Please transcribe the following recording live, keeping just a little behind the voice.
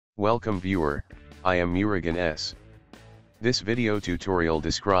Welcome viewer, I am Murugan S. This video tutorial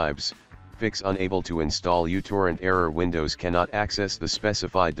describes, fix unable to install µTorrent error. Windows cannot access the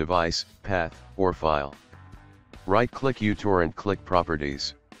specified device, path, or file. Right-click µTorrent, click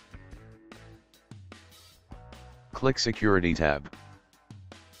Properties. Click Security tab.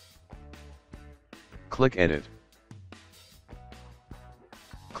 Click Edit.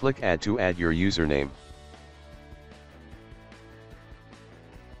 Click Add to add your username.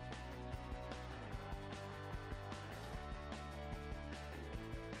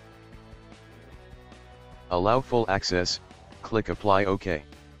 Allow full access, click Apply OK.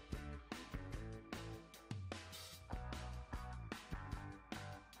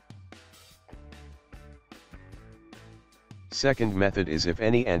 Second method is if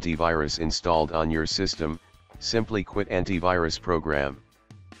any antivirus installed on your system, simply quit antivirus program.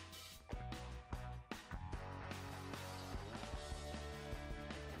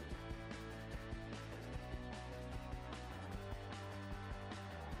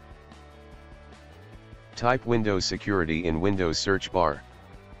 Type Windows Security in Windows search bar.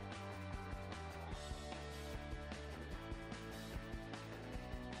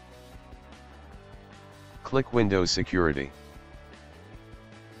 Click Windows Security.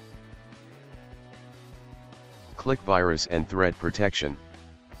 Click Virus and Threat Protection.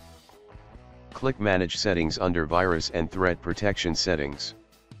 Click Manage Settings under Virus and Threat Protection Settings.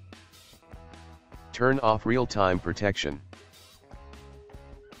 Turn off real-time protection.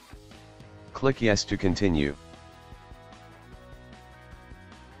 Click Yes to continue.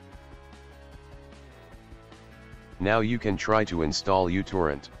 Now you can try to install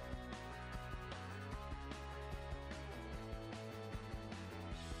µTorrent.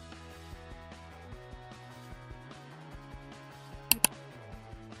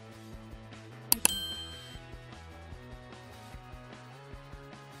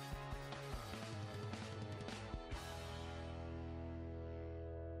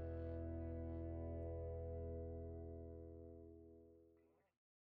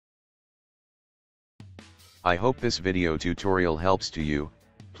 I hope this video tutorial helps to you.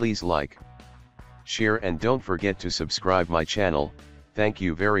 Please like, share and don't forget to subscribe my channel. Thank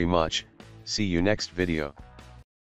you very much. See you next video.